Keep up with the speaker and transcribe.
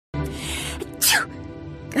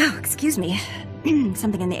Oh, excuse me.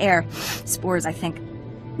 Something in the air. Spores, I think.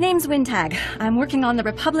 Name's Wintag. I'm working on the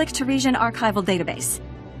Republic Tarisian Archival Database.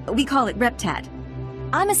 We call it RepTad.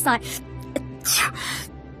 I'm assigned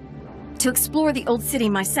to explore the old city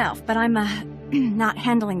myself, but I'm, not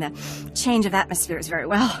handling the change of atmospheres very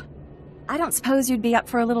well. I don't suppose you'd be up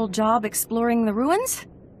for a little job exploring the ruins?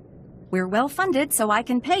 We're well funded, so I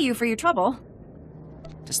can pay you for your trouble.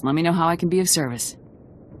 Just let me know how I can be of service.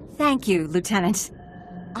 Thank you, Lieutenant.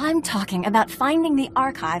 I'm talking about finding the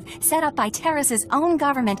archive set up by Taris's own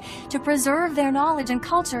government to preserve their knowledge and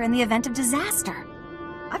culture in the event of disaster.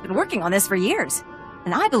 I've been working on this for years,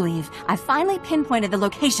 and I believe I finally pinpointed the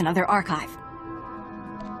location of their archive.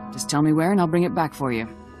 Just tell me where and I'll bring it back for you.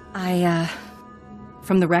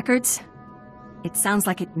 From the records, it sounds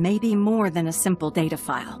like it may be more than a simple data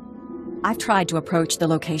file. I've tried to approach the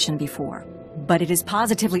location before, but it is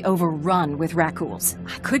positively overrun with raccoons.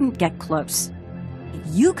 I couldn't get close. If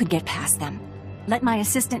you could get past them, let my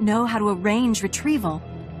assistant know how to arrange retrieval.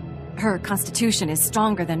 Her constitution is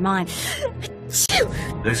stronger than mine.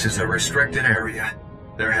 This is a restricted area.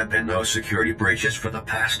 There have been no security breaches for the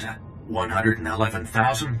past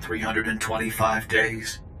 111,325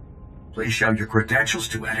 days. Please show your credentials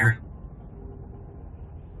to enter.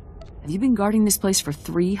 Have you been guarding this place for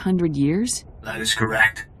 300 years? That is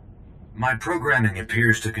correct. My programming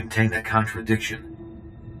appears to contain a contradiction.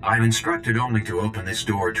 I'm instructed only to open this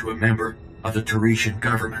door to a member of the Tarisian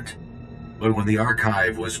government. But when the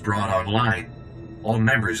archive was brought online, all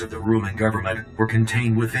members of the ruling government were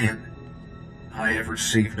contained within. I have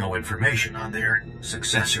received no information on their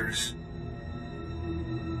successors.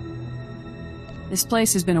 This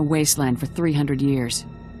place has been a wasteland for 300 years.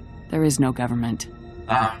 There is no government.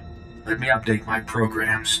 Let me update my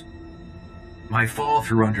programs. My fall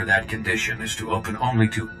through under that condition is to open only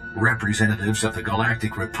to representatives of the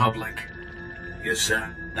Galactic Republic. Is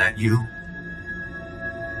that you?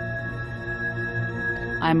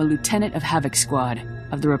 I am a lieutenant of Havoc Squad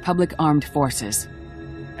of the Republic Armed Forces.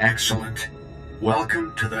 Excellent.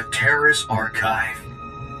 Welcome to the Taris Archive.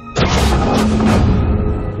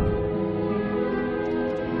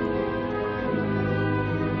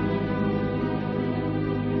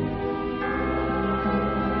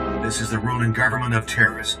 This is the ruling government of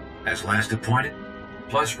Taris, as last appointed,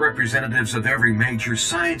 plus representatives of every major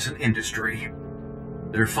science and industry.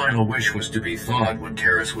 Their final wish was to be thawed when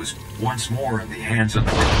Taris was once more in the hands of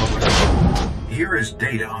the Republic. Here is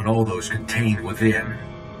data on all those contained within.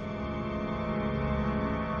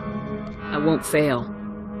 I won't fail.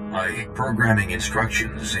 My programming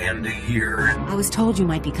instructions end here. I was told you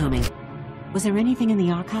might be coming. Was there anything in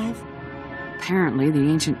the archive? Apparently, the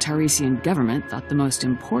ancient Tarisian government thought the most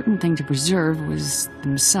important thing to preserve was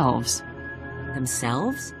themselves.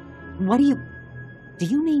 Themselves? What do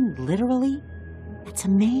you mean literally? That's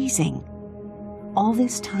amazing. All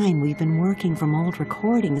this time we've been working from old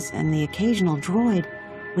recordings and the occasional droid,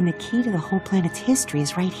 when the key to the whole planet's history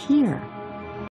is right here.